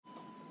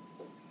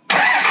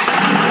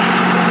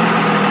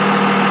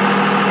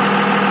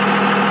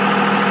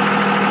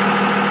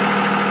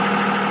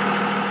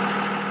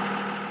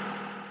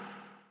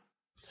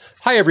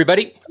Hi,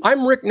 everybody.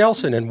 I'm Rick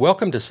Nelson, and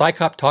welcome to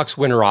SciCop Talks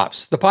Winter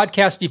Ops, the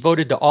podcast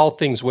devoted to all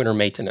things winter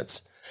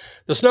maintenance.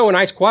 The Snow and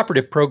Ice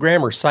Cooperative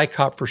Program, or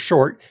SciCop for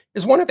short,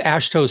 is one of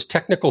AASHTO's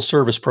technical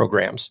service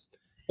programs.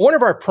 One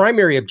of our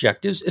primary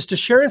objectives is to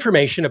share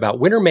information about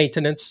winter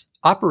maintenance,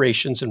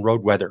 operations, and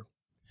road weather.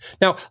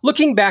 Now,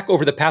 looking back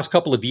over the past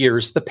couple of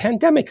years, the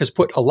pandemic has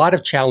put a lot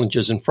of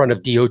challenges in front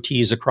of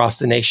DOTs across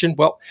the nation,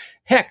 well,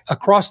 heck,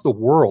 across the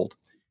world.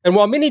 And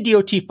while many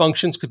DOT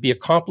functions could be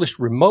accomplished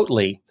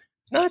remotely,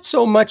 not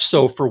so much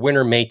so for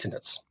winter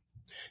maintenance.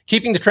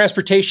 Keeping the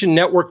transportation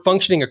network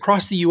functioning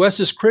across the U.S.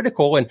 is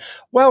critical, and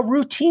while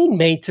routine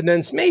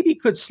maintenance maybe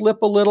could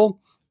slip a little,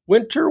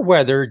 winter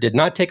weather did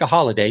not take a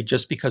holiday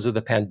just because of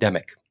the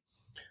pandemic.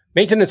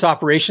 Maintenance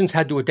operations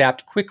had to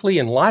adapt quickly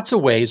in lots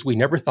of ways we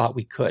never thought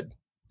we could.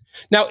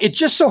 Now, it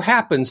just so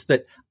happens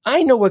that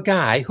I know a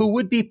guy who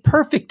would be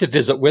perfect to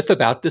visit with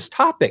about this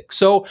topic.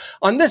 So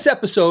on this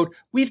episode,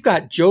 we've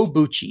got Joe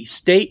Bucci,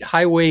 State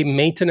Highway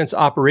Maintenance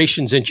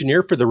Operations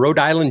Engineer for the Rhode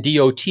Island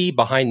DOT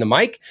behind the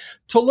mic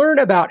to learn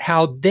about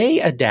how they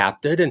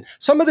adapted and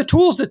some of the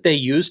tools that they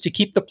use to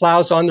keep the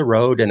plows on the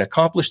road and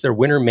accomplish their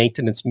winter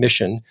maintenance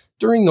mission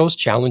during those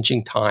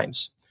challenging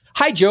times.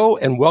 Hi, Joe,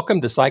 and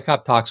welcome to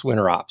SciCop Talks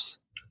Winter Ops.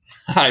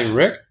 Hi,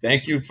 Rick.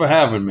 Thank you for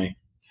having me.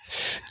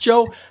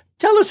 Joe,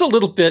 tell us a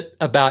little bit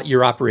about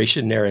your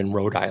operation there in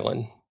Rhode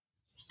Island.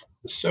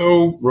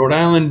 So, Rhode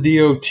Island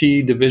DOT,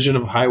 Division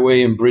of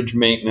Highway and Bridge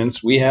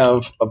Maintenance, we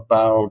have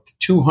about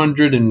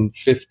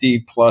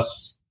 250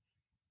 plus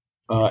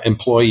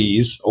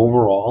employees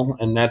overall,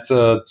 and that's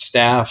a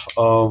staff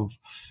of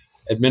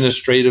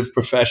administrative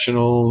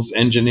professionals,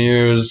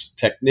 engineers,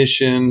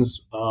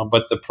 technicians,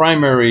 but the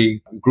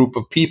primary group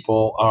of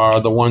people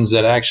are the ones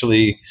that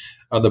actually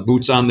are the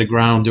boots on the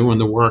ground doing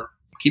the work,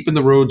 keeping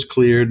the roads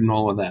cleared and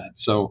all of that.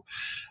 So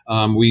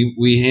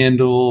we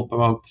handle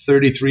about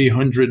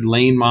 3,300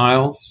 lane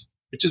miles,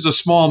 which is a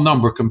small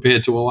number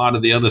compared to a lot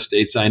of the other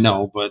states I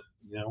know, but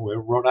we're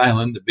Rhode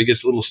Island, the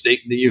biggest little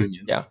state in the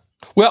union. Yeah.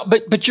 Well,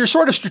 but you're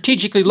sort of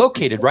strategically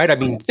located, right? I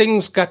mean,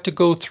 things got to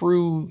go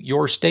through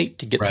your state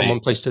to get from one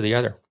place to the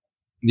other.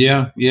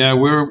 Yeah,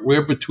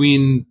 we're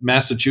between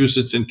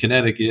Massachusetts and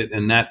Connecticut,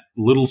 and that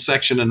little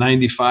section of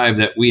 95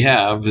 that we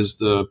have is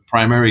the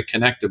primary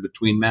connector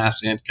between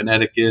Mass and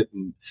Connecticut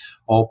and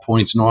all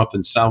points north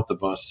and south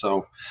of us.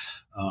 So,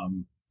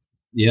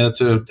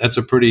 that's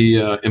a pretty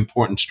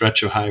important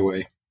stretch of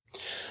highway.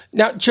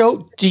 Now,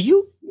 Joe, do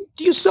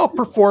you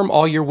self-perform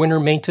all your winter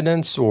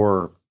maintenance,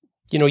 or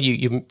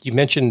you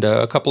mentioned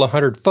a couple of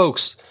hundred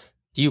folks?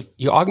 Do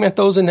you augment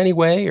those in any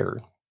way,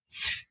 or?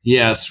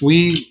 Yes,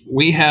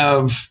 we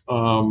have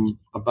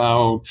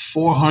about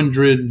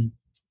 400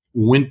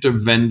 winter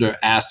vendor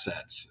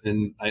assets.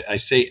 And I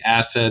say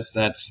assets,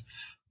 that's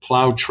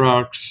plow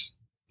trucks,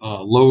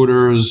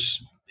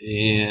 loaders,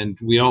 and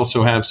we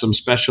also have some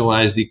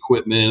specialized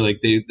equipment. Like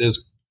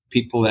there's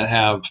people that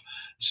have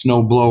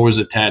snow blowers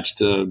attached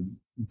to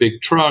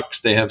big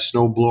trucks. They have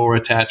snow blower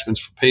attachments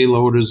for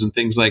payloaders and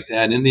things like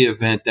that in the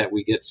event that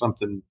we get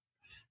something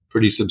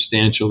pretty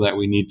substantial that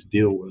we need to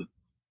deal with.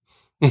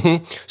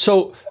 Mm-hmm.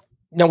 So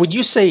now, when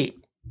you say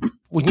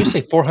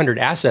 400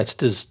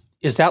 assets,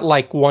 is that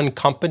like one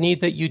company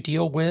that you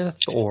deal with,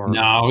 or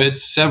no?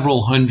 It's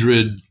several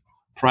hundred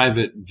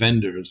private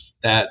vendors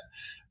that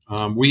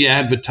we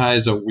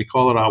advertise. We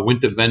call it our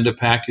winter vendor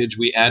package.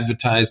 We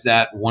advertise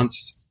that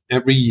once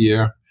every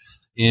year,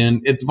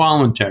 and it's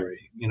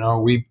voluntary.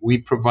 We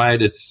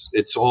provide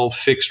it's all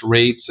fixed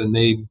rates, and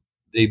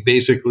they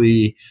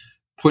basically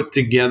put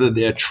together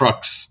their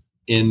trucks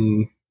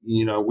in.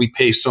 We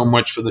pay so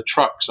much for the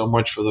truck, so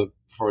much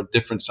for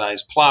different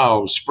size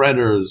plows,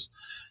 spreaders,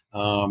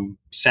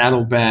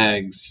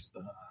 saddlebags,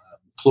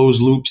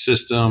 closed loop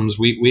systems.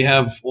 We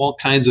have all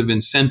kinds of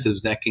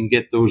incentives that can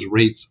get those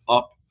rates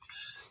up.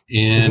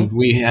 And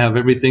we have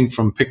everything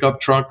from pickup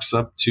trucks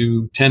up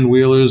to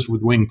 10-wheelers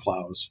with wing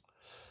plows.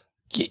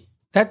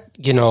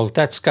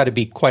 That's got to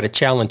be quite a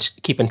challenge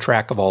keeping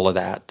track of all of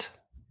that.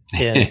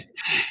 And,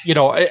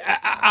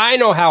 I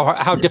know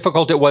how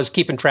difficult it was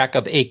keeping track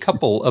of a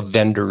couple of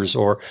vendors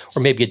or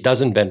maybe a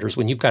dozen vendors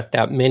when you've got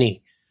that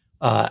many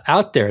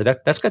out there.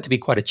 That's got to be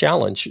quite a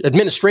challenge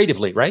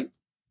administratively, right?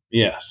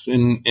 Yes.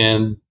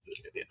 And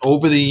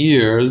over the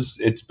years,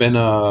 it's been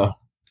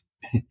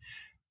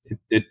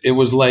it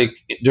was like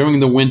during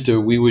the winter,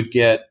 we would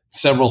get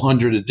several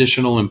hundred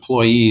additional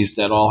employees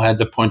that all had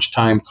to punch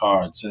time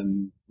cards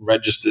and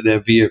register their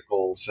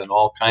vehicles and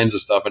all kinds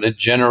of stuff. And it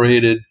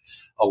generated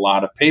a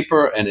lot of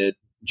paper, and it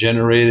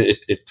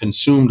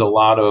consumed a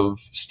lot of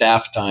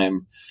staff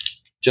time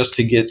just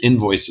to get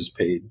invoices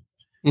paid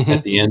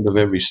at the end of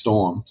every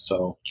storm.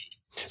 So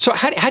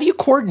how do you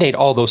coordinate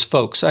all those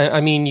folks?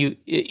 I mean,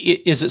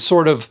 is it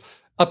sort of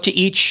up to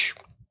each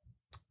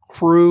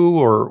crew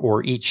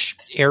or each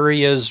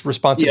area's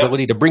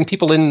responsibility to bring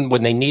people in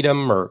when they need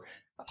them? Or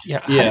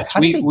yes,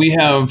 we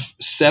have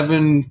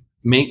 7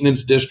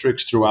 maintenance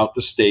districts throughout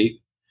the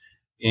state,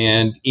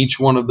 and each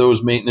one of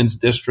those maintenance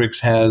districts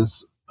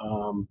has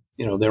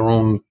their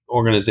own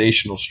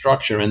organizational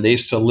structure, and they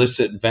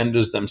solicit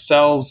vendors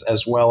themselves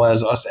as well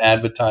as us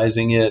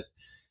advertising it.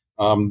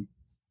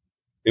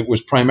 It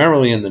was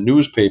primarily in the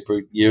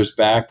newspaper years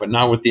back, but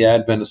now with the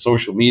advent of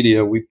social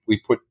media, we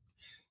put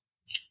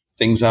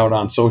things out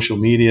on social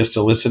media,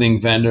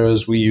 soliciting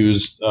vendors. We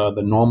use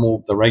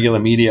the regular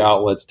media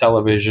outlets,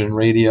 television,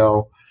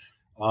 radio.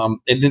 And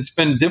it's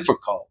been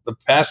difficult.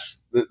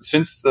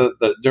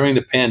 During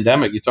the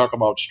pandemic, you talk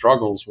about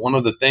struggles. One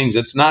of the things,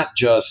 it's not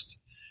just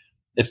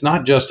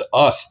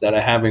us that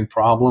are having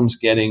problems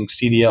getting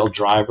CDL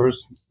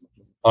drivers,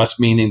 us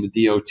meaning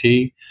the DOT.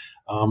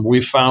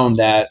 We found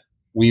that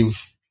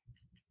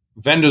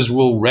vendors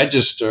will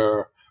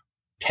register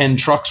 10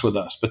 trucks with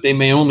us, but they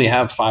may only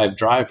have 5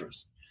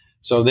 drivers.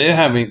 So they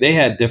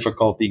had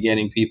difficulty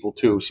getting people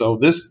too. So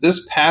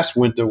this past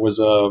winter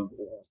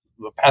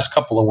the past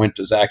couple of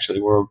winters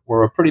actually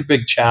were a pretty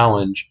big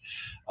challenge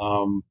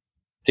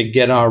to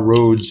get our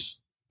roads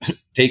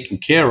taken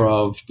care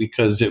of,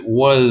 because it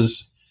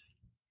was,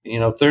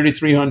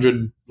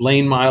 3,300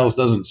 lane miles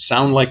doesn't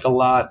sound like a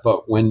lot,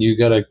 but when you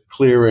got to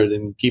clear it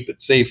and keep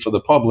it safe for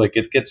the public,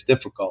 it gets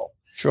difficult.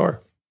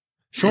 Sure.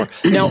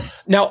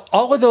 Now,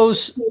 all of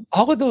those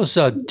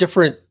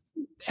different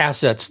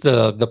assets,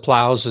 the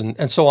plows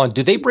and so on,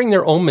 do they bring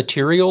their own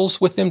materials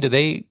with them?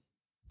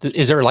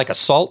 Is there like a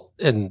salt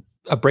and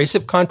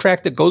abrasive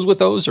contract that goes with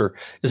those, or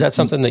is that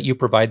something that you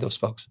provide those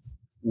folks?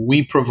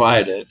 We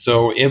provide it.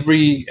 So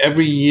every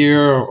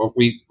year,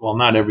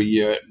 not every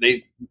year,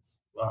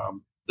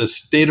 the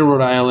State of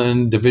Rhode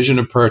Island Division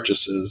of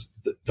Purchases,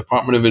 the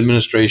Department of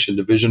Administration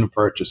Division of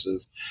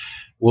Purchases,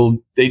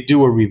 they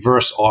do a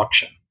reverse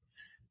auction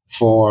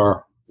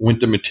for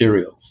winter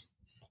materials.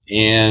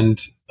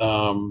 And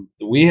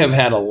we have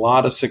had a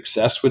lot of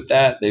success with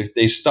that.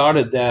 They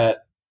started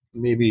that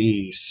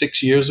maybe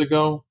 6 years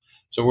ago.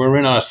 So we're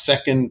in our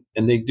second,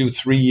 and they do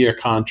 3-year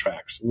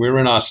contracts. We're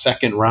in our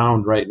second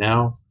round right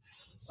now.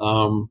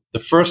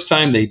 The first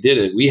time they did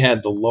it, we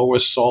had the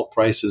lowest salt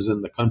prices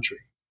in the country.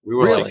 We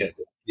were really?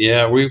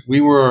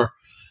 We were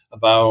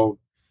about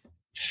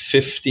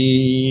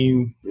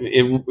 50.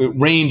 It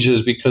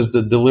ranges because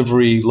the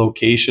delivery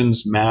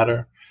locations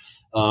matter.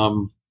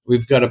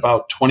 We've got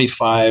about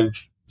 25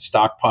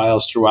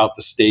 stockpiles throughout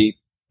the state,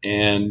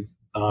 and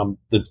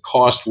the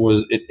cost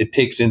it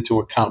takes into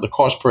account, the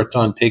cost per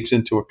ton takes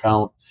into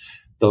account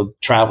the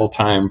travel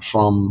time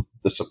from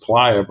the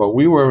supplier. But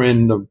we were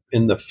in the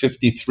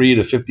 $53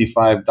 to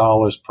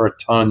 $55 per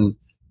ton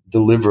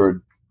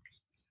delivered.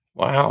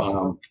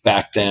 Wow.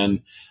 Back then,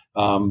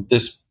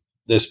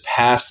 this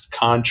past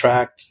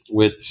contract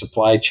with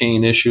supply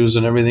chain issues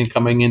and everything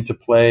coming into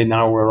play,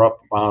 now we're up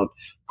about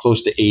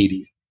close to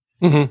 80.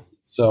 Mm-hmm.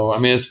 So,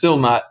 it's still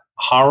not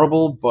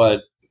horrible,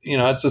 but,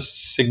 it's a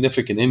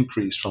significant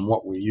increase from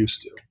what we're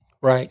used to.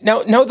 Right.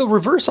 Now the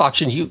reverse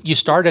auction, you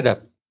start at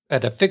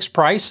a fixed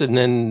price, and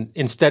then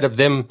instead of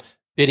them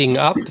bidding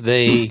up,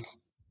 they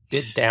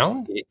bid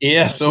down?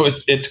 Yeah, so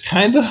it's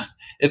kind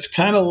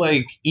of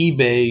like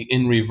eBay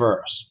in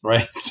reverse,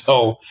 right?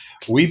 So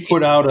we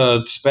put out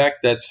a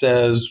spec that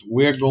says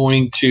we're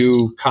going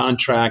to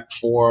contract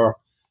for,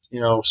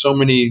 so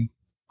many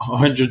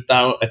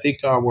 100,000. I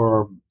think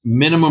our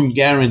minimum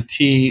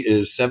guarantee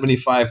is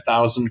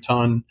 75,000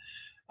 ton.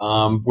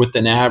 With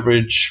an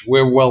average,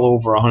 we're well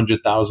over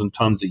 100,000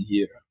 tons a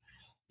year,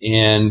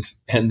 and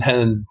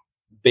then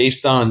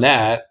based on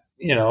that,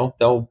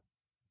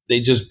 they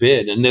just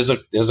bid, and there's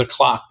a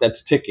clock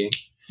that's ticking.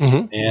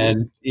 Mm-hmm.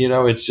 And,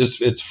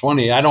 it's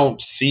funny. I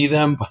don't see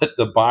them, but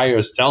the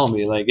buyers tell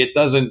me, like, it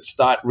doesn't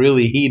start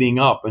really heating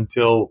up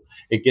until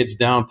it gets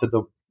down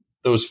to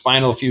those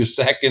final few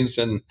seconds,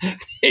 and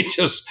they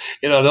just,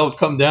 they'll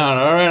come down.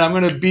 All right, I'm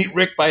going to beat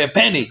Rick by a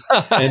penny.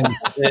 And,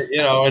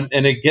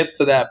 and it gets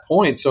to that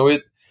point. So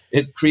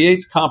it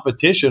creates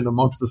competition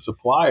amongst the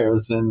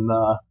suppliers, and,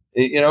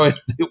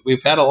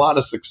 we've had a lot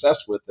of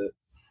success with it.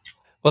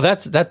 Well,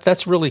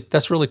 that's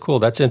really cool.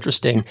 That's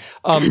interesting.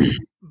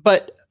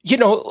 But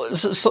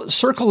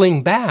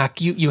circling back,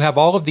 you have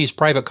all of these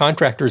private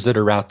contractors that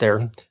are out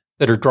there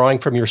that are drawing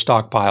from your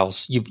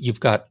stockpiles.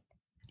 You've got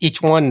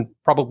each one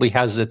probably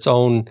has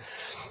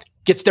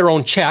gets their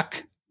own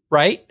check,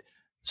 right?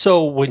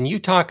 So when you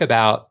talk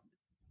about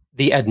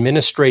the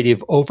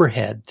administrative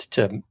overhead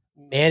to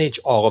manage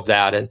all of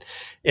that,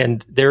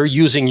 and they're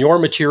using your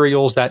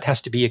materials, that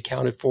has to be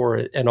accounted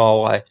for and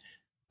all.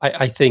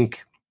 I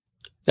think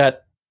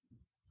that,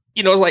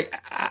 it's like,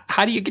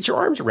 how do you get your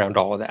arms around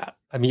all of that?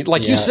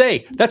 You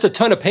say, that's a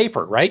ton of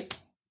paper, right?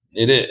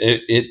 It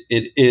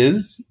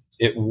is.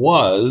 It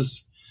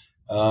was.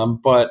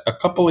 But a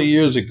couple of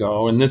years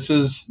ago, and this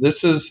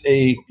is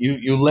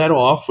you let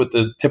off with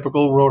the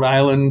typical Rhode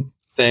Island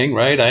thing,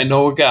 right? I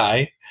know a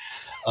guy.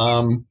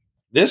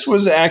 This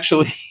was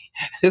actually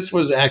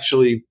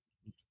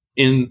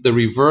in the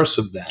reverse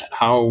of that.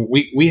 How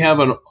we have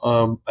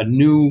a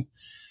new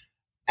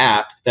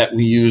app that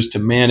we use to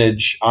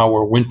manage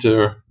our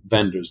winter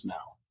vendors now,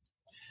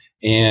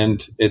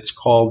 and it's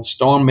called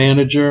Storm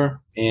Manager,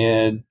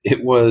 and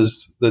it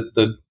was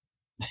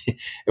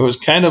it was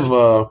kind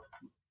of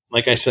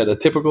like I said, a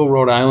typical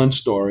Rhode Island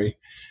story.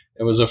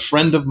 It was a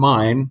friend of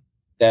mine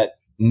that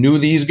knew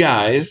these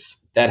guys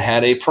that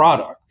had a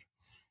product,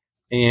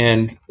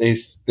 and it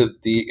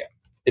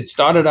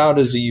started out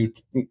as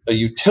a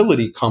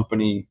utility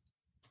company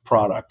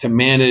product to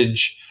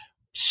manage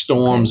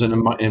storms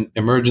and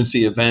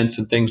emergency events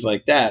and things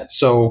like that.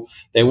 So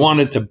they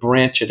wanted to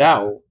branch it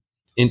out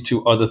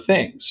into other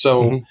things.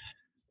 So,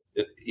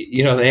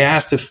 they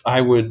asked if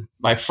I would,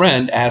 my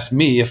friend asked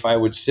me if I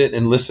would sit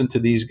and listen to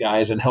these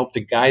guys and help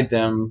to guide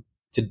them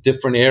to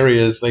different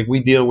areas. Like, we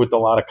deal with a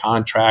lot of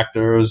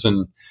contractors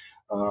and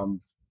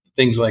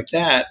things like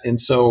that. And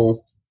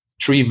so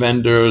tree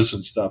vendors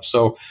and stuff.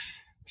 So I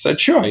said,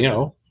 sure,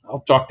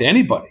 I'll talk to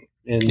anybody.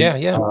 And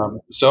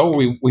so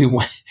we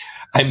went,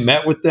 I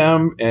met with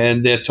them,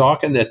 and they're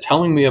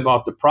telling me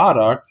about the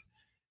product.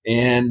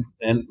 And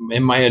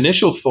my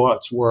initial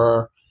thoughts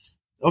were,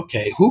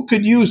 okay, who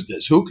could use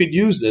this? Who could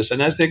use this?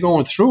 And as they're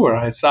going through it,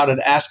 I started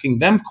asking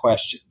them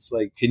questions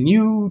like, can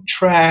you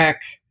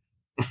track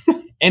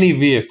any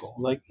vehicle?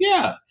 Like,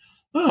 yeah.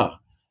 Huh.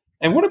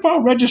 And what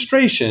about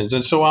registrations?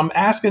 And so I'm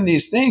asking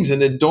these things,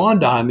 and it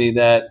dawned on me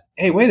that,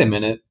 hey, wait a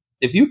minute.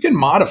 If you can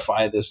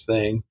modify this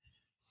thing,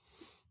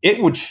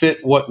 it would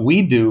fit what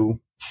we do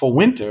for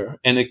winter,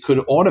 and it could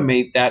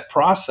automate that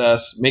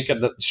process, make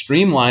it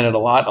streamline it a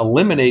lot,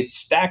 eliminate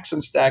stacks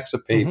and stacks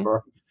of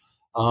paper.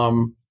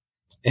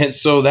 And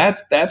so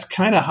that's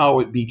kind of how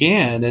it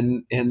began.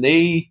 And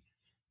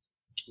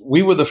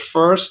we were the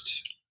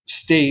first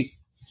state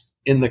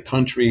in the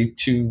country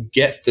to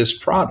get this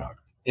product,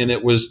 and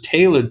it was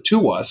tailored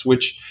to us,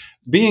 which,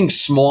 being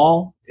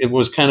small, it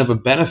was kind of a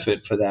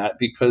benefit for that,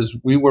 because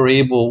we're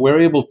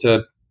able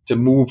to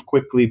move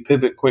quickly,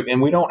 pivot quick,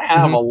 and we don't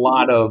have a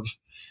lot of,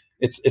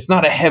 it's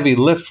not a heavy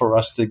lift for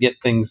us to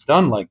get things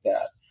done like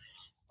that.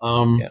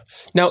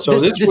 Now, so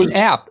this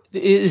app,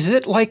 is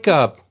it like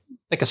a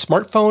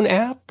smartphone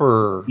app,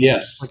 or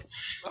yes,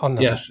 on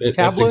the tablet?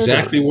 That's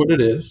exactly what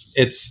it is.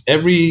 It's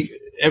every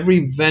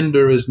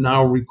vendor is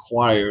now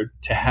required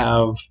to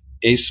have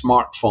a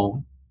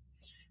smartphone,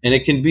 and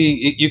it can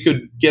be, you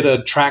could get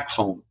a track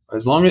phone,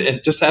 as long as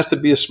it just has to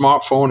be a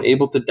smartphone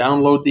able to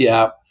download the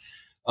app.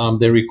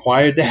 They're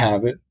required to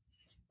have it.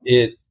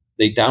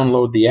 They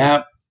download the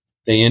app.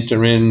 They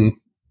enter in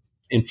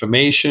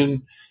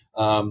information,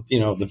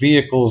 the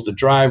vehicles, the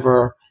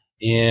driver,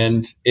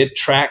 and it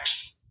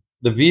tracks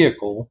the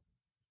vehicle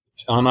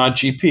on our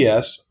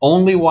GPS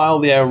only while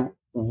they're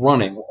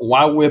running.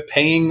 While we're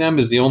paying them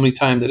is the only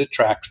time that it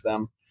tracks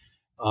them.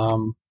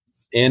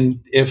 And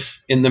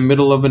if in the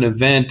middle of an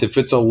event, if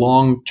it's a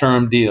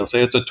long-term deal,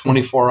 say it's a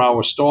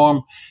 24-hour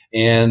storm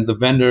and the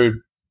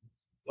vendor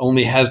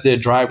only has their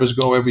drivers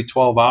go every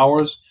 12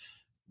 hours,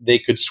 they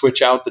could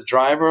switch out the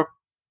driver.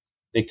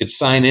 They could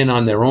sign in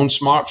on their own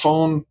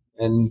smartphone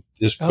and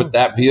just put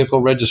that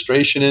vehicle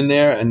registration in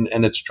there, and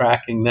it's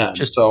tracking them.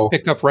 Just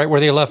pick up right where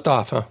they left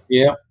off, huh?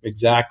 Yeah,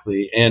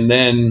 exactly. And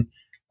then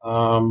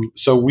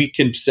so we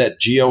can set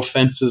geo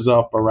fences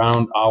up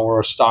around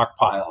our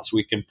stockpiles.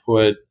 We can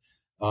put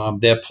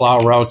their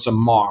plow routes are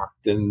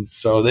marked, and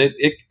so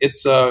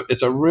it's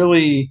a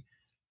really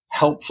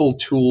helpful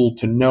tool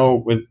to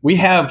know. We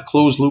have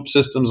closed loop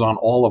systems on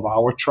all of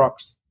our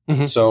trucks.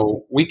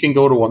 So we can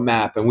go to a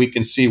map and we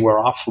can see where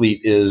our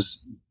fleet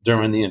is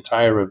during the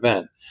entire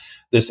event.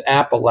 This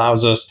app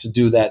allows us to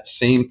do that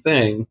same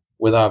thing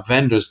with our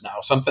vendors now,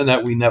 something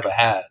that we never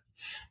had.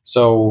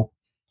 So,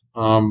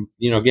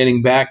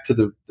 getting back to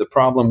the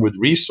problem with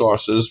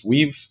resources,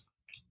 we've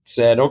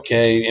said,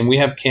 okay, and we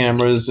have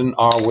cameras and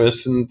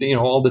RWIS and,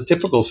 all the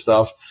typical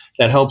stuff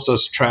that helps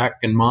us track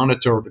and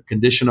monitor the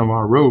condition of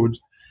our roads.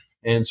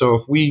 And so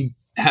if we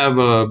have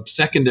a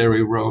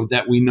secondary road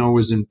that we know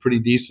is in pretty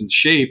decent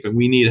shape and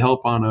we need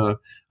help on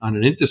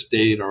an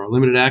interstate or a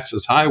limited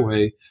access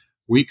highway,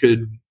 we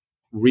could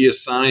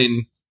reassign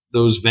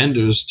those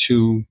vendors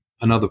to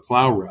another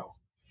plow route.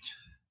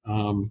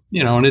 And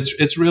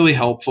it's really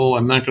helpful.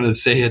 I'm not going to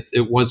say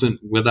it wasn't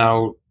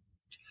without.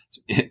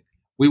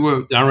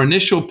 Our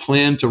initial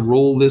plan to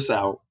roll this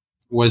out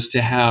was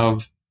to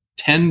have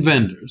 10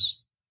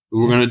 vendors. We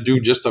were going to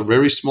do just a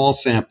very small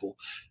sample,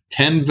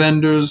 10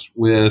 vendors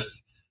with,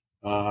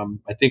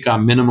 I think our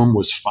minimum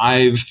was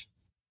 5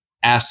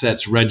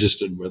 assets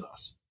registered with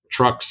us,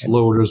 trucks,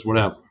 loaders,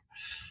 whatever.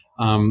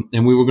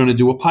 And we were going to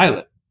do a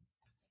pilot.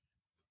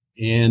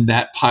 And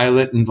that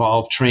pilot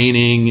involved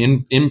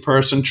training,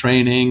 in-person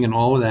training and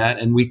all of that.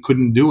 And we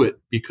couldn't do it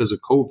because of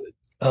COVID.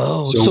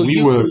 Oh, so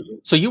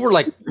you were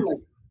like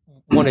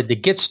wanted to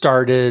get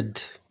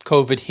started,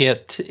 COVID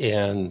hit,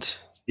 and...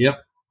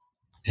 Yep.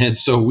 And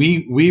so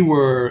we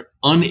were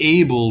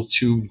unable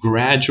to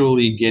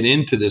gradually get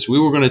into this. We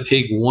were going to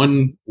take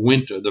one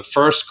winter. The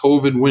first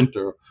COVID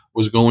winter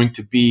was going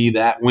to be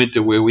that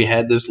winter where we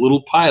had this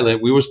little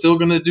pilot. We were still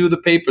going to do the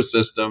paper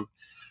system.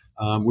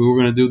 We were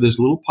going to do this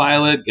little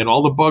pilot, get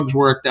all the bugs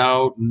worked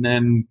out, and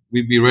then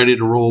we'd be ready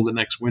to roll the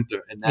next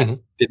winter. And that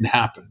didn't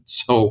happen.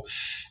 So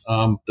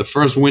the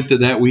first winter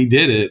that we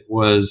did it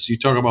was, you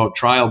talk about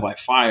trial by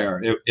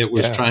fire. It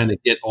was trying to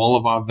get all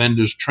of our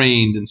vendors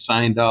trained and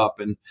signed up.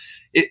 And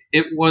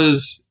it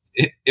was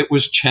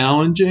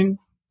challenging,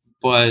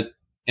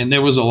 and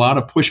there was a lot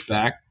of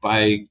pushback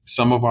by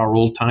some of our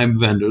old time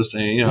vendors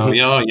saying, you're going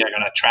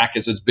to track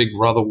us as Big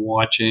Brother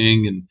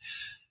watching, and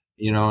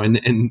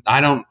and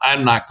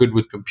I'm not good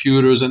with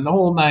computers and the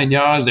whole 9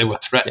 yards. They were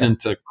threatening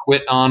to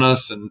quit on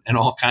us and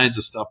all kinds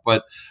of stuff.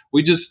 But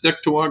we just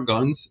stuck to our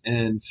guns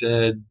and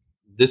said,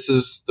 this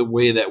is the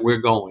way that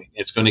we're going.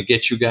 It's going to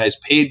get you guys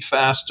paid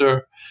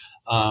faster.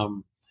 I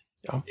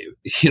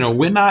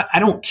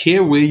don't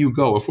care where you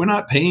go. If we're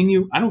not paying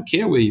you, I don't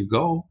care where you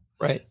go.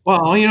 Right.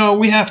 Well,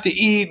 we have to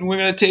eat and we're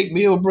going to take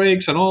meal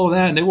breaks and all of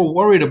that. And they were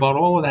worried about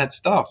all of that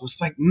stuff.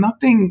 It's like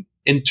nothing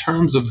in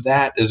terms of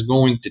that is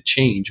going to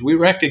change. We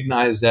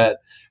recognize that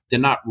they're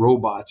not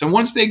robots. And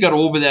once they got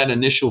over that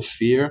initial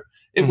fear,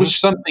 it was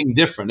something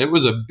different. It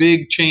was a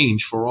big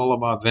change for all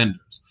of our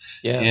vendors.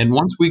 Yeah. And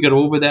once we got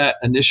over that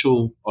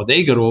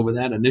they got over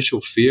that initial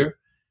fear,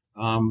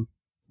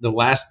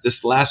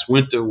 this last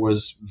winter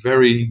was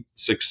very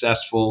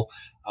successful.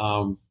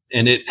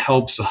 And it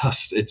helps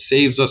us. It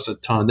saves us a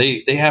ton.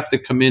 They have to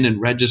come in and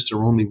register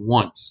only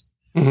once.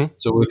 Mm-hmm.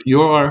 So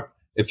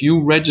if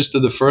you register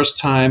the first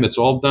time, it's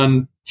all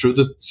done through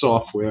the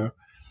software.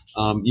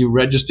 You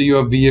register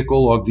your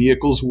vehicle or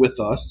vehicles with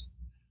us,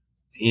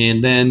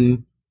 and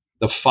then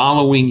the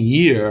following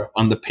year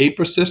on the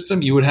paper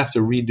system, you would have to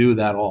redo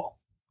that all.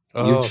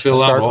 You'd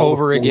start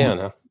over again.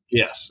 Huh?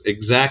 Yes,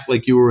 exactly,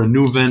 like you were a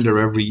new vendor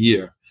every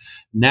year.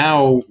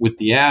 Now with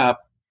the app,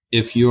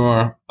 if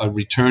you're a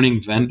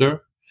returning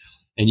vendor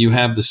and you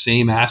have the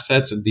same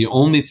assets, and the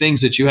only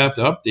things that you have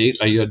to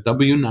update are your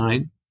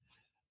W-9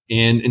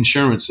 and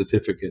insurance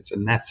certificates,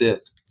 and that's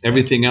it.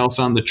 Everything else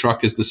on the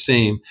truck is the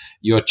same.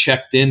 You're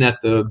checked in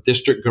at the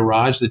district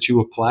garage that you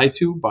apply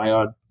to by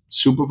our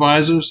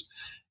supervisors,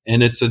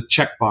 and it's a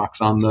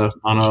checkbox on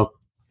a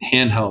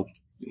handheld,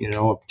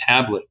 a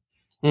tablet,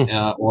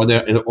 or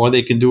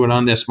they can do it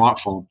on their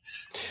smartphone.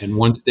 And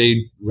once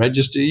they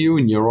register you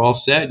and you're all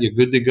set, you're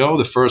good to go.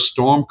 The first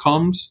storm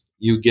comes,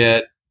 you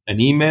get an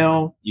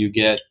email, you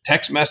get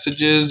text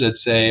messages that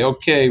say,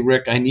 "Okay,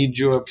 Rick, I need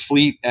your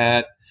fleet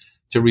to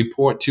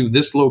report to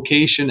this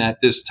location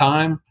at this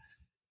time."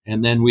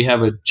 And then we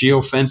have a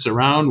geofence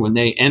around. When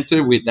they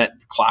enter, that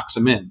clocks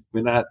them in.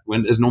 When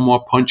there's no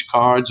more punch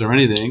cards or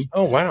anything.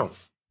 Oh, wow.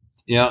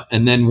 Yeah.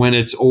 And then when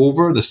it's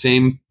over, the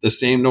same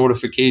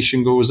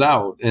notification goes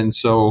out. And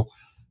so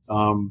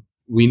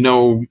we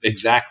know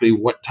exactly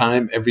what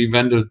time every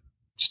vendor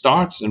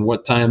starts and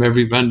what time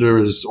every vendor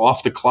is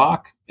off the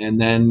clock. And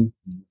then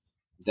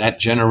that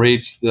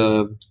generates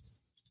the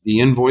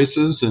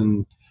invoices,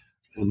 and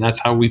that's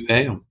how we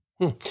pay them.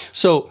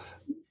 So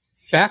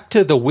back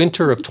to the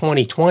winter of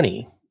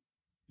 2020,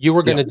 you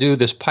were going to do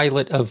this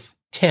pilot of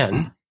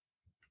 10,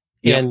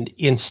 and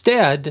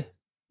instead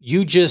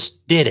you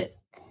just did it.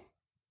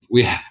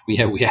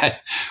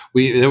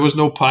 There was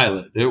no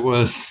pilot. It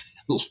was,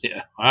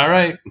 all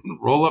right,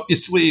 roll up your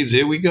sleeves.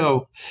 Here we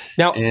go.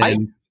 Now,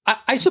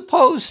 I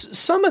suppose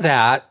some of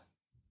that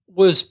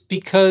was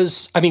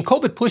because,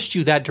 COVID pushed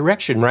you that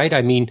direction, right?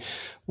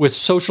 With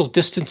social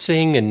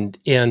distancing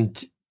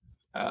and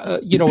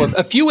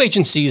a few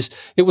agencies,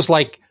 it was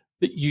like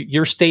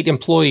your state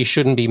employees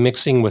shouldn't be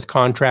mixing with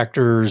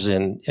contractors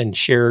and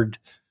shared,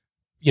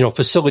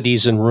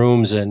 facilities and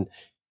rooms and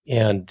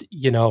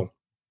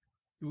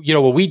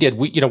what we did,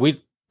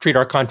 we treat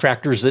our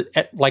contractors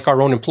like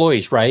our own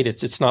employees, right?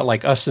 It's not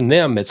like us and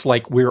them. It's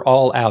like we're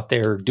all out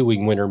there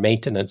doing winter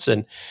maintenance,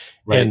 and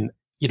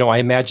I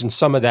imagine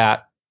some of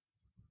that,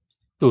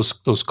 those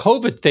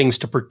COVID things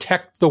to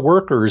protect the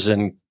workers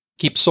and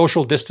keep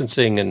social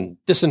distancing and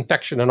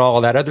disinfection and all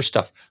of that other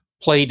stuff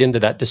played into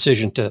that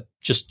decision to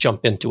just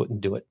jump into it and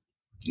do it.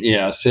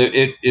 Yes,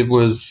 it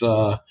was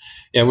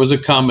a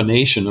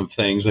combination of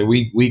things.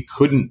 We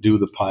couldn't do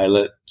the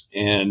pilot,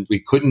 and we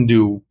couldn't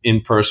do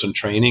in-person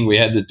training. We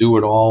had to do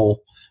it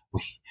all.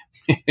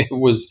 It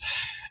was,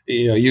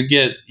 you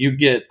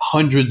get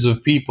hundreds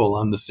of people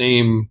on the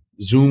same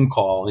Zoom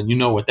call, and you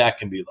know what that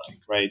can be like,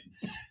 right?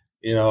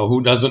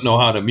 Who doesn't know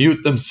how to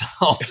mute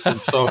themselves?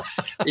 And so,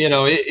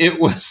 it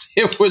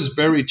was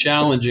very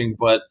challenging,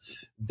 but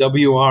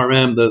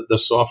WRM, the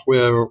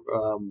software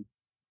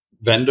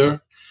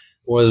vendor,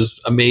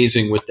 was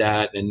amazing with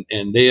that,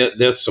 and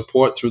their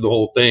support through the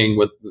whole thing.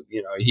 With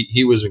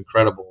he was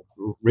incredible.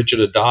 Richard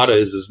Adada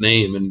is his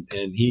name, and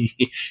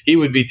he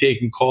would be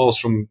taking calls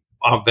from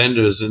our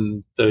vendors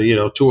in the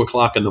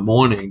 2:00 in the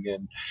morning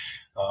and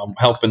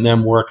helping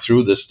them work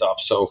through this stuff.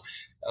 So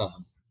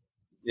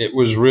it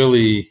was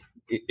really.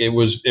 It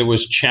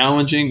was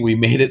challenging. We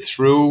made it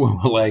through.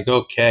 We're like,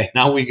 okay,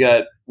 now we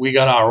got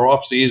our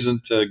off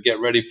season to get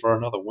ready for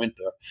another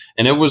winter,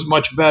 and it was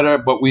much better.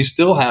 But we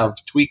still have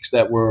tweaks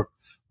that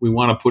we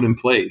want to put in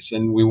place,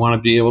 and we want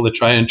to be able to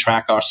try and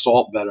track our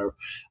salt better.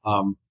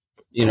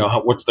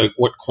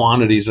 What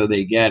quantities are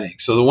they getting?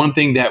 So the one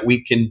thing that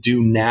we can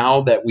do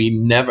now that we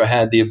never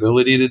had the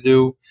ability to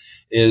do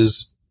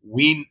is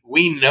we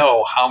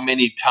know how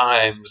many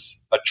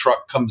times a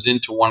truck comes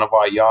into one of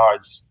our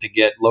yards to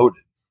get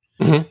loaded.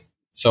 Mm-hmm.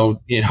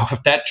 So,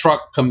 if that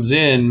truck comes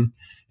in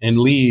and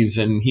leaves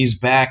and he's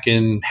back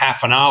in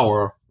half an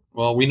hour,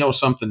 well, we know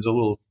something's a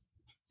little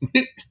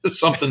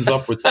something's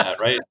up with that,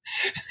 right?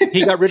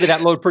 He got rid of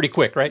that load pretty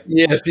quick, right?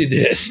 Yes, he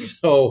did.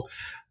 So,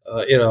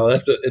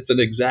 it's an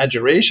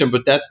exaggeration,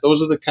 but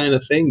those are the kind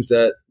of things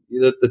that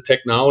the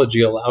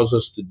technology allows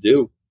us to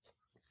do.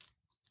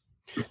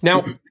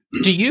 Now,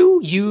 do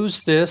you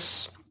use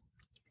this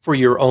for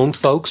your own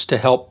folks to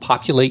help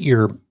populate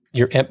your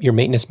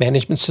maintenance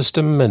management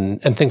system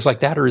and things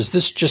like that, or is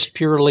this just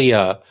purely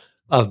a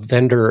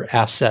vendor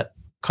asset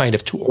kind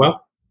of tool?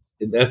 Well,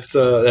 that's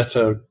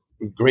a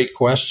great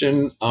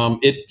question.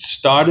 It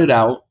started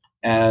out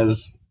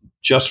as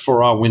just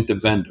for our winter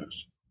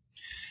vendors.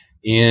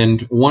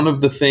 And one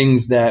of the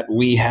things that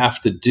we have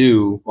to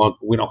do, well,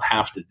 we don't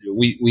have to do,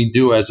 we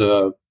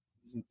do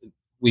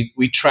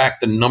we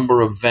track the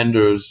number of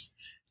vendors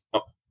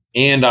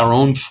and our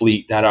own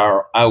fleet that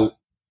are out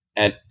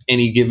at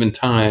any given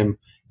time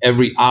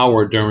every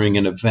hour during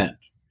an event.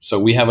 So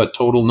we have a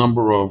total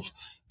number of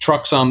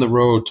trucks on the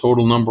road,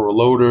 total number of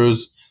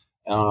loaders,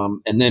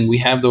 and then we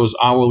have those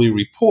hourly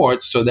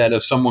reports so that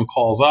if someone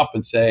calls up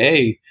and say,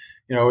 hey,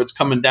 it's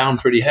coming down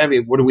pretty heavy,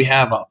 what do we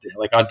have out there?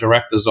 Like our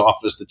director's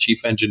office, the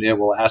chief engineer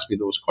will ask me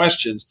those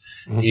questions.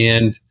 Mm-hmm.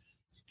 And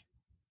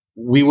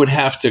we would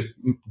have to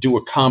do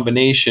a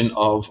combination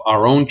of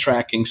our own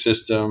tracking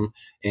system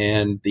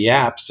and the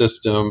app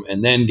system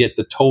and then get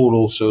the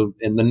total. So,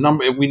 and the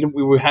number, we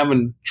were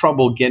having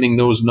trouble getting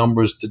those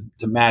numbers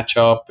to match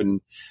up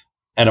and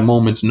at a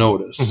moment's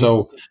notice. Mm-hmm.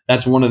 So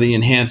that's one of the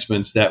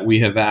enhancements that we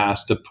have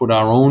asked, to put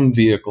our own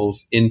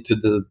vehicles into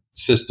the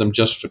system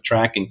just for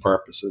tracking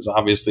purposes.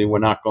 Obviously, we're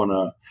not going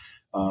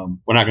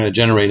to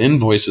generate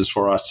invoices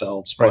for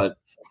ourselves, right.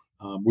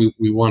 But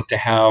we want to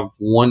have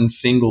one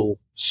single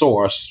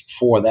source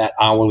for that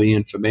hourly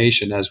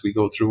information as we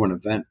go through an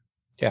event.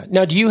 Yeah.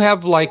 Now, do you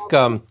have like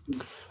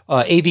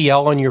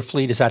AVL on your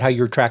fleet? Is that how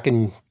you're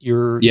tracking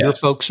your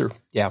folks? Or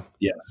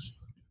Yes.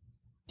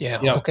 Yeah.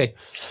 Yep. Okay.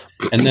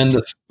 And then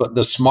the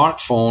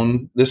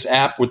smartphone, this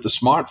app with the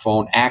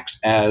smartphone acts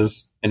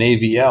as an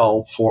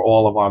AVL for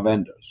all of our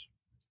vendors.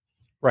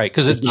 Right,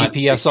 because it's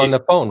GPS on the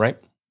phone, right?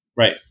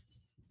 Right.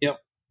 Yep.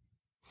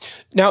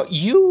 Now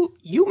you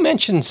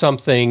mentioned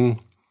something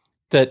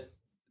that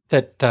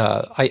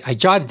I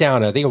jotted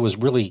down. I think it was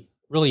really,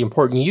 really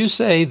important. You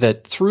say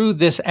that through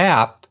this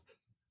app,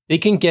 they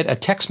can get a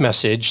text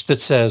message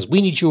that says,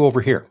 "We need you over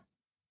here."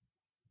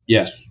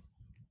 Yes.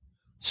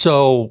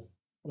 So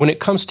when it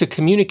comes to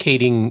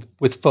communicating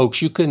with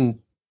folks,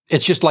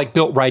 it's just like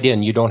built right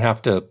in. You don't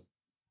have to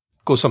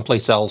go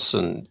someplace else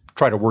and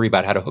try to worry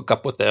about how to hook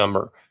up with them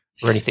or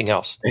anything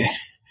else.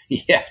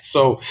 Yeah.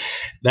 So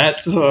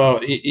that's, there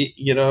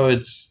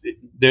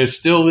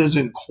still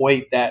isn't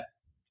quite that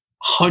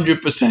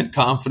 100%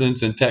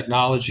 confidence in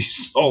technology.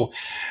 So,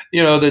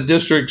 the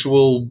districts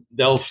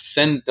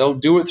they'll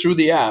do it through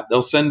the app.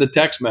 They'll send the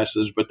text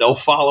message, but they'll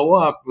follow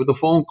up with a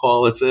phone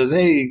call that says,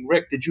 "Hey,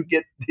 Rick, did you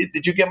get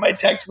my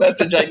text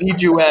message? I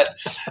need you at."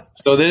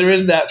 So there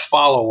is that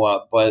follow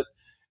up,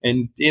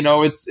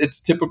 it's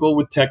typical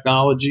with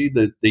technology.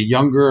 The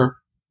younger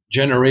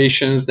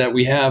generations that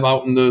we have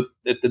out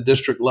at the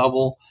district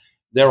level,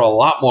 they're a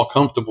lot more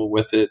comfortable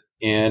with it.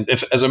 And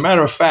as a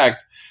matter of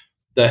fact,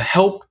 the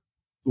help,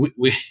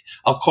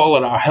 I'll call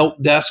it our help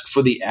desk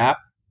for the app,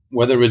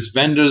 whether it's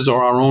vendors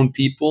or our own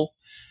people.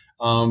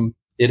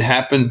 It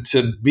happened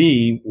to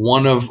be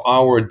one of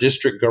our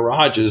district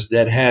garages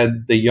that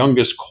had the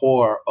youngest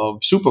core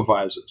of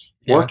supervisors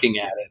working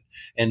at it.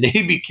 And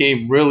they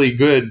became really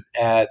good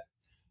at,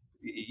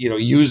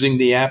 using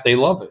the app. They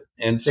love it.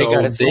 And so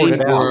they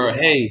were,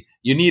 "Hey,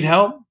 you need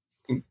help?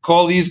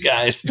 Call these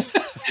guys."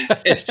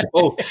 And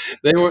so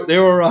they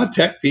were our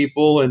tech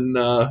people, and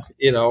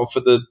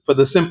for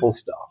the simple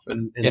stuff,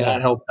 and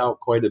that helped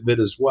out quite a bit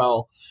as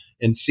well.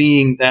 And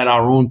seeing that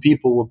our own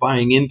people were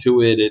buying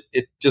into it,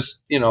 it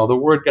just the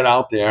word got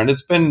out there,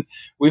 and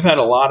we've had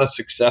a lot of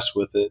success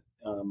with it.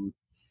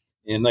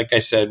 And like I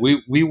said,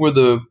 we were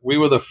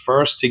the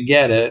first to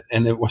get it,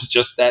 and it was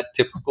just that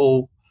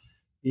typical.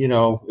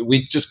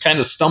 We just kind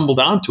of stumbled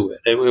onto it.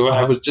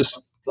 I was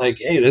just like,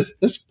 "Hey,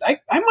 this I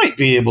might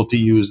be able to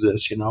use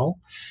this."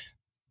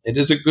 It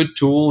is a good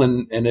tool,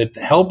 and it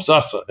helps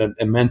us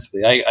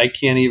immensely. I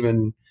can't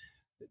even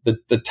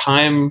the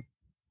time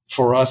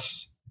for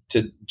us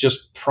to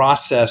just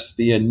process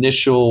the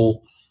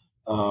initial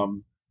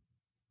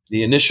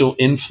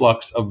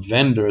influx of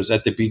vendors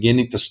at the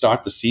beginning to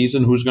start the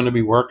season, who's going to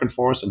be working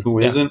for us and who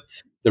isn't.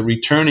 The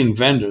returning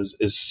vendors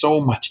is so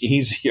much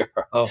easier.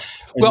 Oh.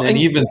 And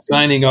even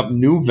signing up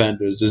new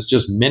vendors is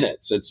just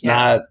minutes. It's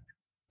not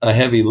a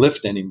heavy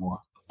lift anymore.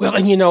 Well,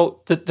 and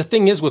the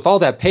thing is, with all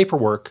that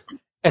paperwork,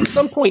 at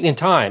some point in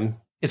time,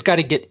 it's got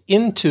to get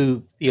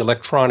into the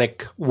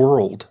electronic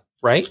world,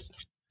 right?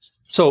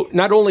 So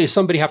not only does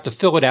somebody have to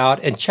fill it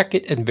out and check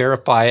it and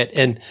verify it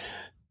and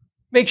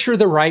make sure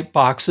the right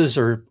boxes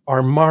are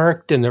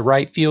marked and the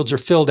right fields are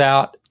filled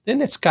out,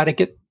 then it's got to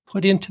get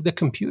put into the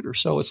computer.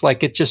 So it's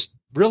like it just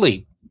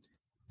really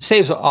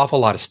saves an awful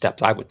lot of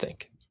steps, I would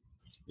think.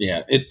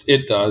 Yeah,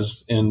 it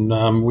does.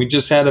 And we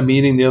just had a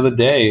meeting the other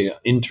day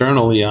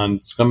internally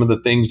on some of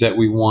the things that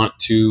we want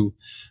to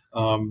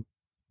um,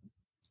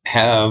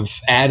 have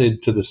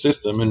added to the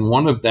system. And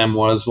one of them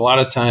was a lot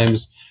of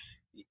times,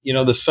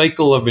 the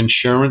cycle of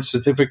insurance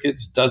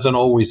certificates doesn't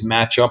always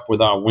match up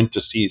with our winter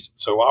season.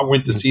 So our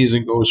winter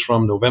season goes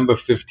from November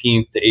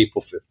 15th to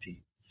April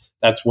 15th.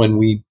 That's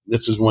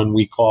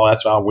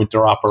our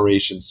winter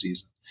operations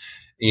season.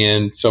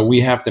 And so we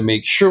have to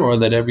make sure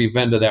that every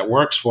vendor that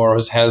works for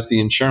us has the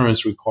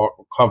insurance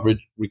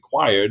coverage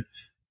required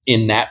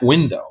in that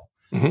window.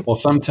 Mm-hmm. Well,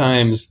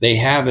 sometimes they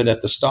have it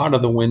at the start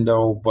of the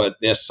window, but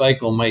their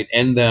cycle might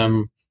end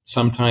them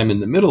sometime in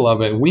the middle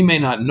of it. And we may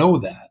not know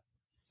that.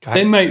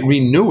 They might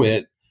renew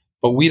it,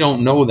 but we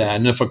don't know that.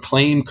 And if a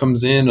claim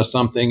comes in or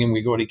something and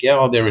we go to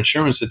get, their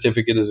insurance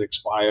certificate is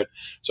expired.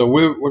 So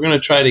we're going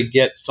to try to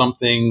get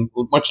something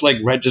much like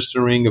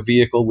registering a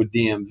vehicle with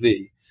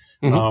DMV.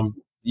 Mm-hmm.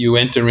 You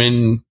enter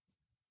in,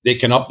 they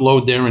can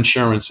upload their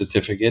insurance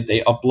certificate.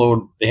 They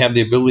have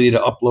the ability to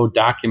upload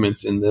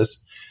documents in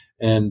this.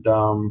 And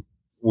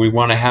we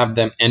want to have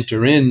them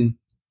enter in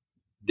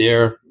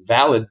their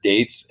valid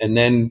dates and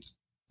then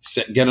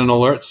get an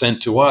alert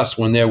sent to us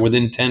when they're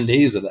within 10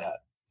 days of that,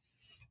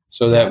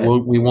 so that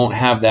we won't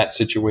have that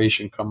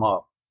situation come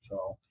up.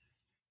 So,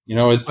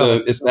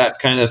 it's that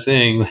kind of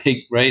thing,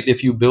 like, right?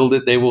 If you build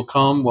it, they will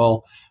come.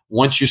 Well,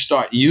 once you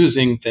start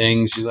using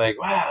things, you're like,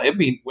 wow,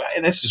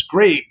 this is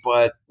great,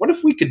 but what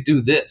if we could do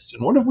this?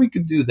 And what if we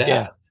could do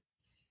that?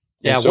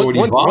 Yeah. So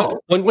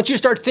once you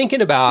start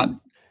thinking about,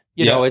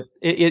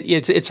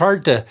 it's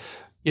hard to,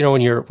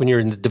 when you're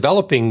in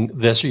developing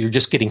this or you're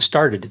just getting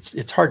started,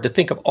 it's hard to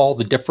think of all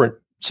the different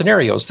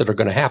scenarios that are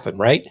going to happen,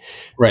 right?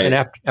 Right. And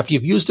after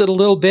you've used it a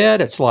little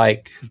bit, it's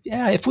like,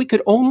 if we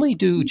could only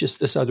do just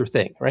this other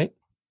thing, right?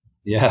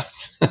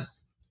 Yes.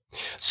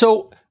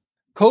 So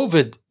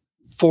COVID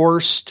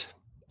forced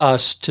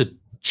us to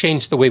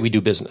change the way we do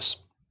business.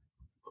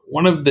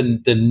 One of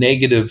the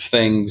negative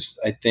things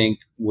I think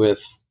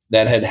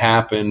that had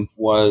happened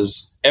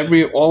was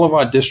all of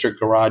our district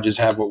garages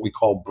have what we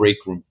call break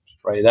rooms.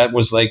 Right, that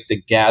was like the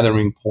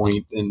gathering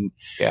point, and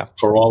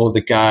for all of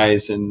the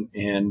guys, and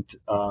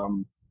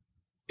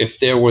if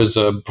there was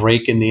a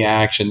break in the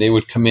action, they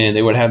would come in.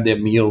 They would have their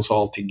meals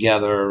all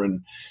together,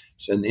 and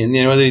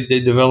they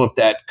developed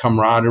that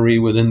camaraderie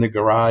within the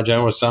garage. I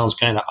know it sounds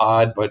kind of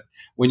odd, but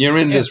when you're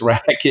in this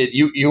racket,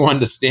 you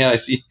understand. I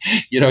see,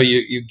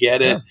 you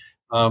get it.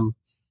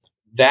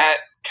 That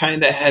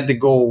kind of had to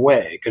go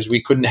away because we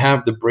couldn't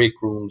have the break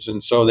rooms.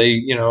 And so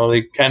they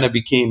kind of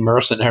became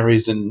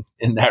mercenaries in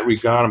that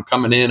regard. I'm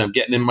coming in, I'm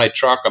getting in my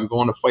truck, I'm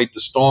going to fight the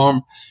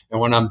storm.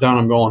 And when I'm done,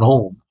 I'm going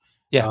home.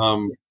 Yeah.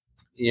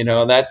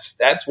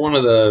 That's one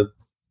of the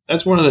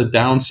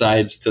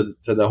downsides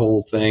to the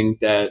whole thing,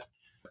 that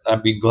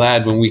I'd be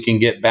glad when we can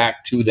get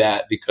back to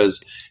that,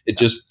 because it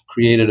just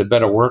created a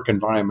better work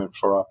environment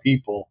for our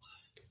people.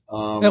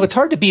 Now, it's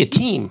hard to be a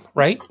team,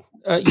 right?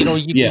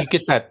 You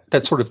get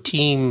that sort of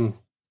team,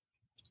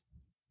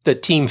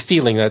 that team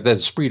feeling, that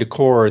esprit de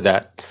corps,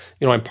 that,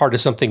 I'm part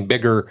of something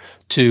bigger,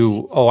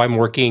 to, I'm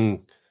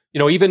working,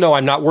 even though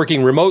I'm not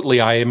working remotely,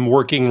 I am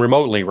working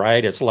remotely,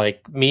 right? It's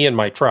like me and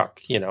my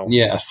truck,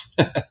 Yes.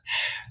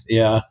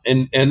 Yeah.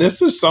 And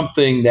this is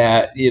something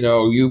that,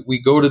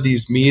 we go to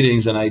these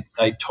meetings and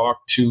I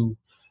talk to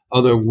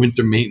other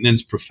winter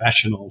maintenance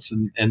professionals,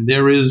 and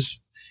there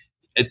is,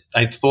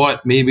 I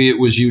thought maybe it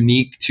was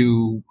unique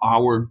to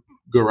our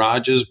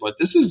garages, but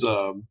this is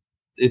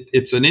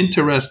it's an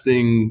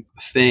interesting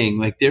thing.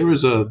 Like, there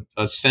is a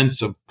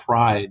sense of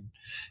pride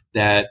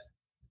that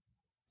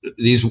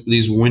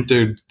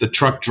the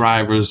truck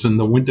drivers and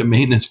the winter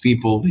maintenance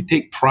people, they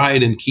take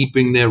pride in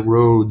keeping their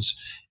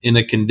roads in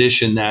a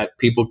condition that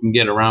people can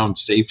get around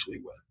safely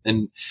with.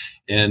 And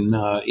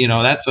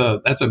that's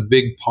a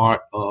big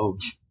part of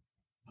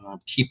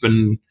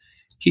keeping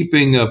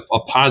a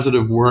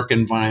positive work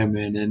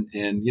environment. And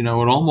it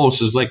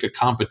almost is like a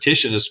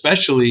competition,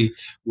 especially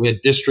where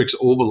districts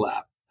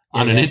overlap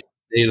on an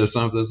interstate or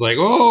something. It's like,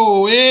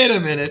 oh, wait a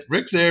minute,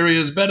 Rick's area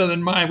is better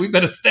than mine. We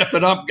better step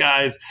it up,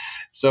 guys.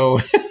 So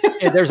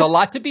there's a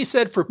lot to be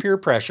said for peer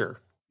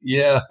pressure.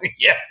 Yeah.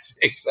 Yes,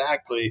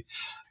 exactly.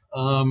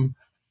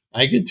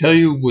 I can tell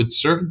you with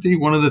certainty,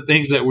 one of the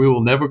things that we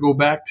will never go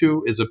back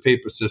to is a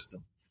paper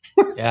system.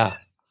 Yeah.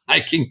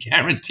 I can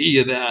guarantee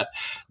you that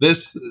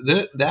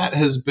that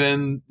has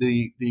been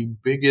the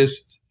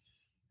biggest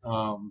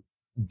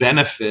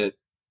benefit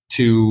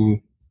to.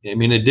 I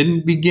mean, it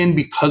didn't begin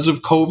because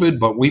of COVID,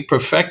 but we're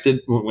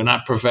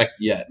not perfect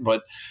yet,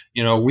 but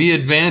we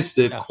advanced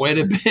it quite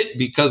a bit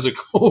because of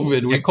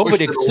COVID.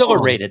 COVID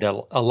accelerated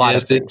a lot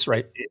of things,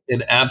 right?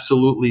 It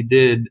absolutely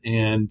did,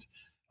 and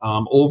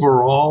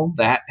overall,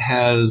 that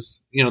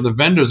has the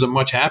vendors are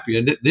much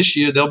happier. This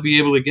year, they'll be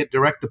able to get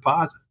direct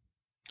deposit.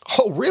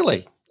 Oh,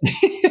 really?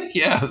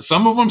 Yeah,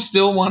 some of them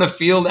still want to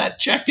feel that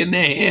check in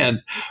their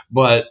hand,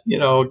 but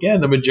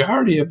again, the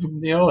majority of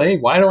them, hey,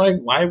 why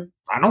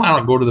I don't want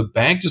to go to the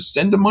bank, just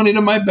send the money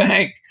to my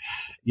bank,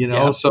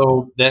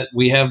 so that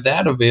we have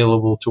that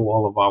available to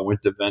all of our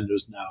winter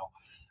vendors now.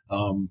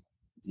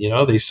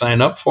 They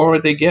sign up for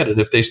it, they get it.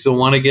 If they still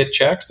want to get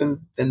checks,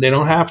 then they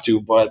don't have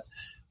to. But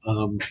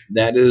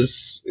that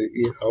is,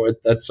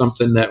 that's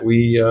something that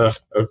we are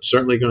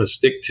certainly going to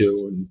stick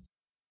to. And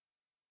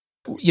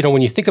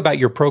when you think about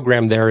your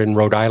program there in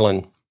Rhode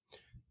Island,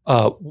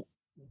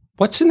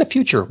 what's in the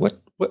future?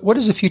 What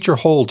does the future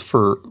hold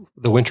for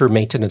the winter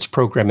maintenance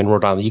program in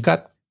Rhode Island? You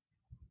got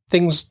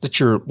things that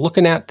you're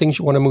looking at, things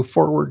you want to move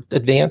forward,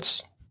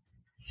 advance?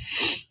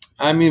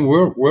 I mean,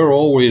 we're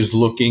always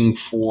looking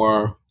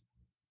for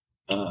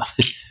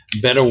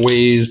better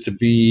ways to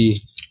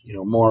be,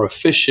 more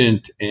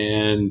efficient.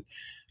 And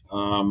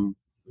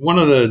one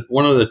of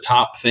the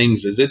top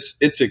things is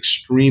it's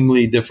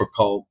extremely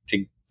difficult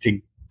to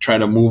try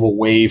to move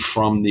away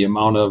from the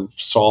amount of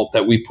salt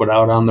that we put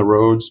out on the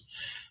roads.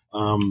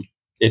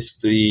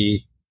 It's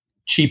the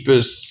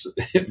cheapest,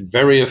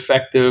 very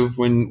effective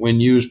when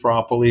used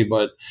properly,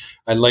 but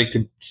I'd like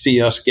to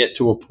see us get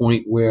to a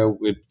point where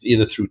with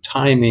either through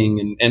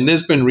timing and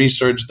there's been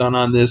research done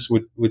on this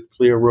with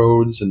Clear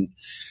Roads and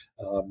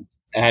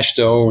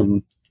AASHTO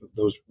and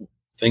those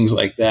things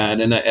like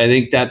that. And I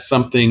think that's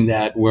something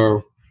that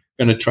we're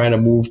going to try to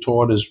move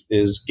toward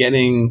is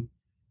getting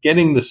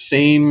the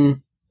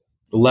same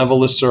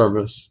level of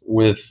service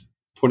with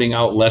putting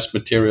out less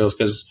materials,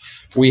 because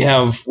we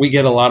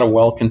get a lot of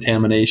well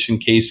contamination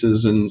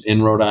cases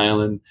in Rhode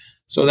Island.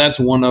 So that's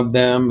one of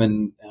them.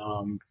 And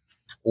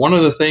one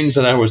of the things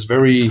that I was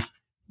very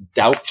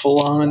doubtful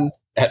on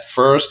at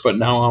first, but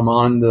now I'm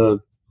on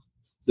the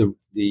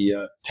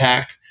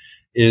tack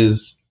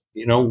is,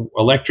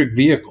 electric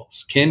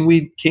vehicles. Can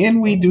we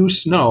do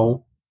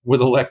snow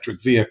with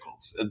electric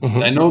vehicles? Mm-hmm.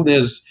 I know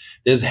there's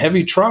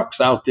heavy trucks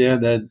out there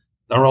that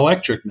are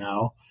electric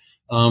now.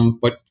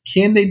 But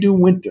can they do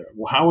winter?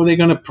 How are they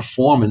going to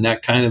perform in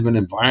that kind of an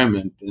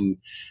environment? And,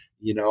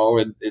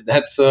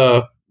 that's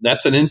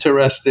an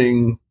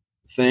interesting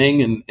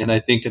thing. And I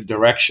think a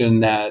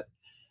direction that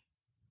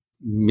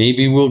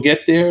maybe we'll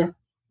get there,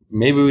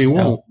 maybe we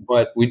won't,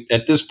 but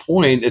at this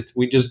point,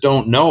 we just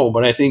don't know.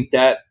 But I think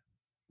that,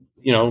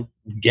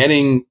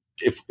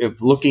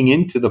 if looking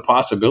into the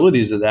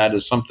possibilities of that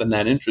is something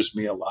that interests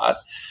me a lot.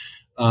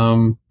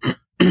 Well,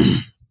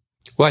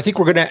 I think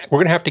we're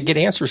gonna have to get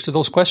answers to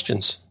those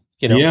questions.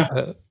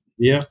 Yeah.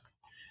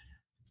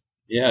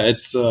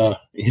 It's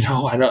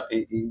I don't.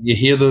 You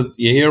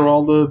hear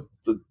all the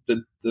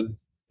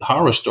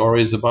horror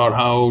stories about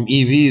how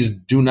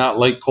EVs do not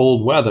like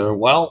cold weather.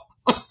 Well,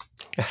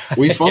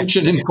 we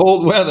function in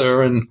cold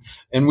weather, and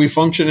we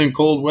function in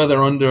cold weather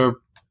under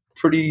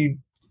pretty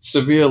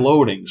severe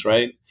loadings,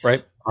 right?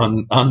 Right.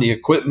 On the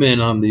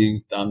equipment, on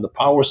the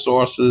power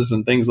sources,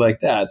 and things like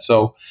that.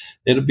 So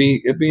it'd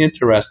be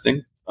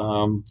interesting.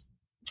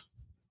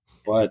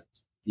 But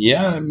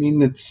yeah, I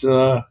mean, it's,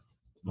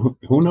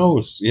 who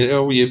knows,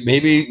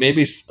 maybe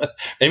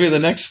the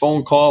next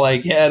phone call I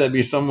get, it'd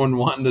be someone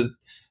wanting to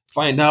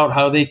find out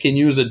how they can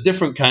use a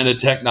different kind of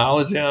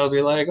technology. And I'll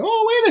be like,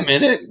 oh, wait a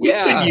minute. We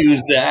could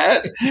use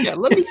that. Yeah.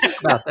 Let me think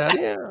about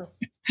that.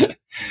 Yeah.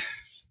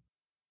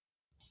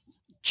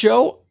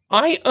 Joe,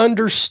 I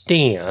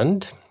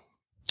understand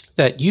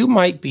that you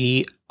might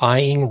be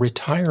eyeing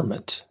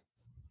retirement.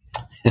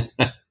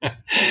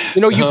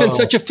 You've been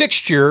such a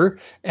fixture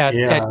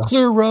at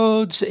Clear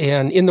Roads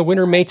and in the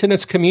winter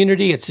maintenance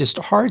community. It's just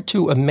hard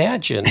to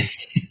imagine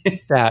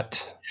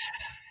that.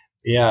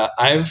 Yeah,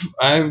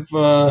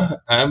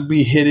 I'll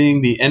be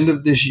hitting the end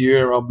of this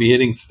year. I'll be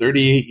hitting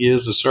 38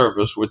 years of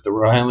service with the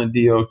Rhode Island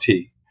DOT.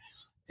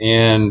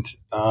 And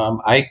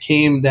I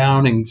came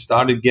down and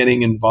started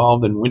getting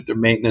involved in winter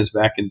maintenance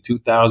back in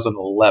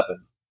 2011.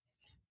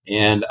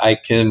 And I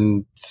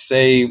can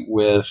say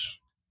with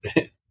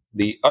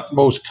the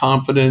utmost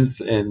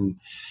confidence and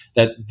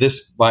that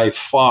this by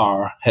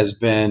far has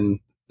been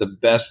the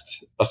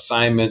best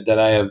assignment that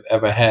I have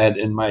ever had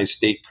in my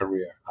state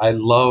career. I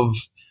love,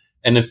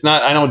 and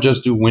I don't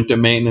just do winter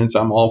maintenance.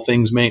 I'm all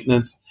things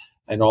maintenance.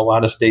 I know a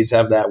lot of states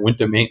have that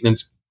winter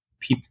maintenance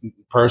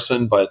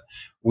person, but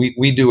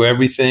we do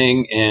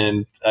everything.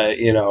 And,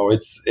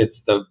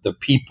 it's the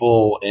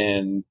people,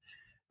 and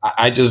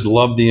I just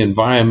love the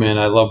environment.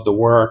 I love the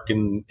work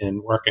and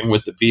working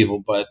with the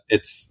people, but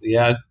it's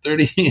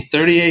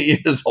 38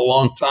 years is a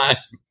long time.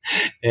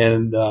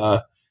 And,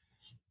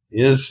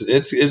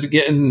 it's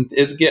getting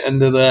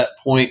to that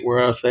point where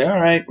I'll say, all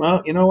right,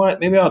 well, you know what,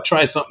 maybe I'll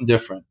try something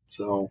different.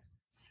 So,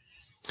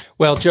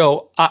 well,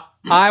 Joe,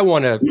 I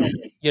want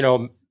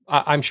to,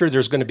 I'm sure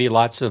there's going to be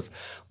lots of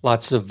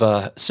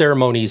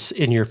ceremonies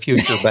in your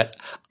future, but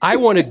I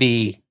want to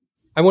be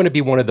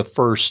one of the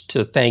first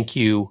to thank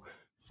you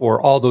for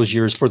all those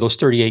years, for those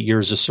 38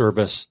 years of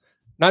service,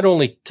 not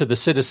only to the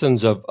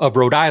citizens of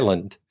Rhode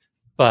Island,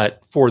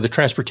 but for the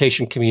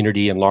transportation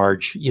community in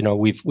large.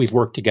 We've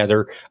worked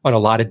together on a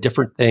lot of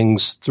different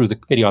things through the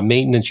Committee on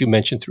Maintenance, you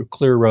mentioned, through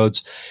Clear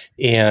Roads,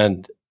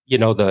 and,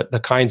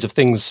 the kinds of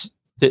things,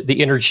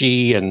 the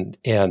energy and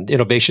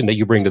innovation that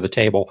you bring to the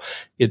table,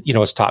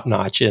 is top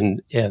notch.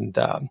 And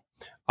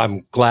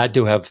I'm glad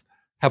to have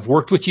have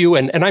worked with you,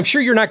 and I'm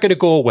sure you're not going to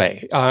go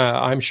away.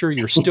 I'm sure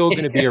you're still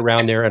going to be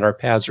around there, and our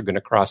paths are going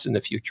to cross in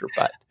the future.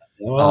 But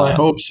I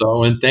hope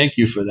so, and thank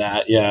you for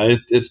that. Yeah,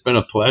 it's been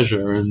a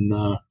pleasure, and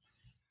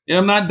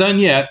I'm not done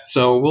yet,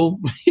 so we'll.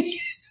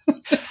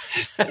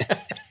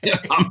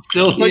 I'm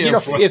still here.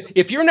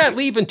 If you're not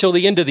leaving till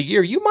the end of the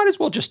year, you might as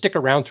well just stick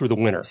around through the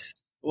winter.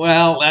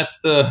 Well, that's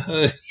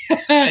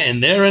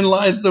and therein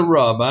lies the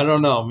rub. I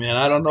don't know, man.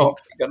 I don't know if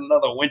I got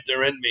another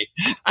winter in me.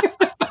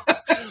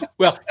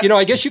 Well,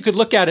 I guess you could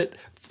look at it,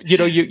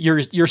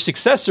 your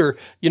successor,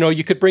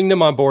 you could bring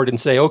them on board and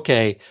say,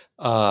 okay,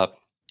 I'm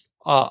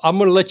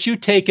going to let you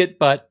take it,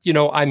 but,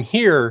 I'm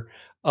here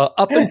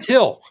up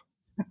until,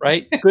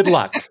 right? Good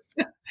luck.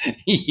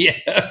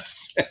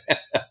 Yes.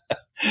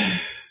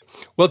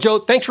 Well, Joe,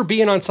 thanks for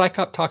being on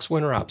SciCopp Talks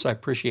Winter Ops. I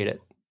appreciate it.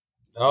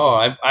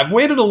 Oh, I've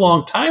waited a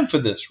long time for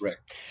this, Rick.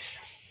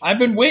 I've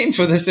been waiting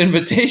for this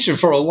invitation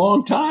for a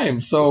long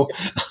time. So,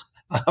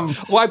 I'm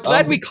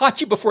glad we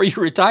caught you before you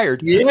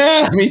retired.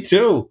 Yeah, me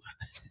too.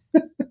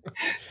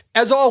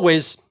 As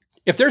always,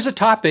 if there's a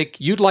topic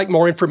you'd like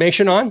more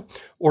information on,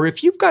 or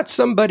if you've got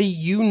somebody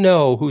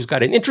who's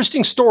got an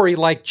interesting story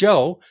like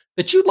Joe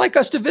that you'd like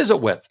us to visit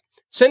with,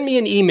 send me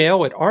an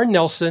email at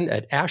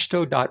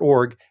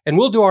rnelson@ashto.org, and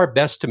we'll do our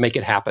best to make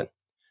it happen.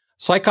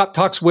 SciCopp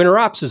Talks Winter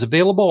Ops is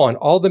available on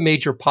all the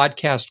major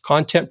podcast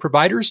content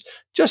providers,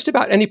 just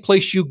about any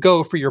place you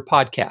go for your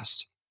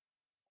podcasts.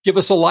 Give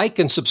us a like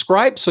and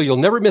subscribe so you'll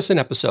never miss an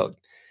episode.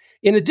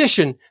 In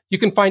addition, you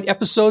can find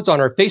episodes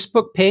on our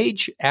Facebook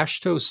page,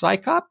 AASHTO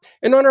SciCopp,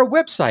 and on our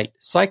website,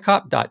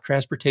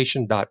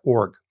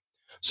 scicopp.transportation.org.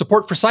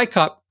 Support for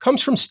SciCopp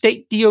comes from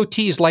state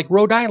DOTs like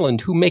Rhode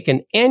Island, who make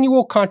an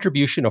annual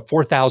contribution of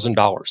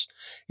 $4,000.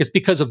 It's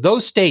because of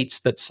those states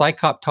that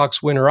SciCopp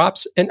Talks Winter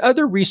Ops and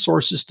other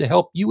resources to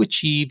help you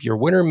achieve your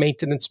winter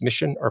maintenance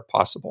mission are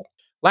possible.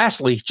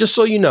 Lastly, just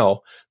so you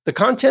know, the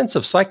contents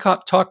of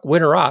SciCopp Talk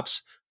Winter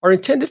Ops are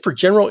intended for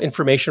general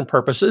information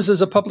purposes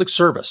as a public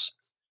service.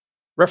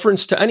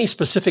 Reference to any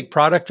specific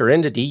product or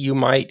entity you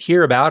might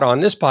hear about on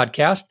this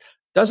podcast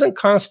doesn't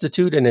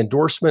constitute an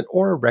endorsement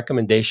or a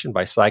recommendation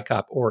by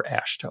SciCopp or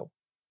AASHTO.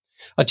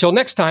 Until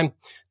next time,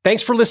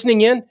 thanks for listening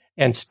in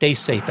and stay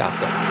safe out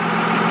there.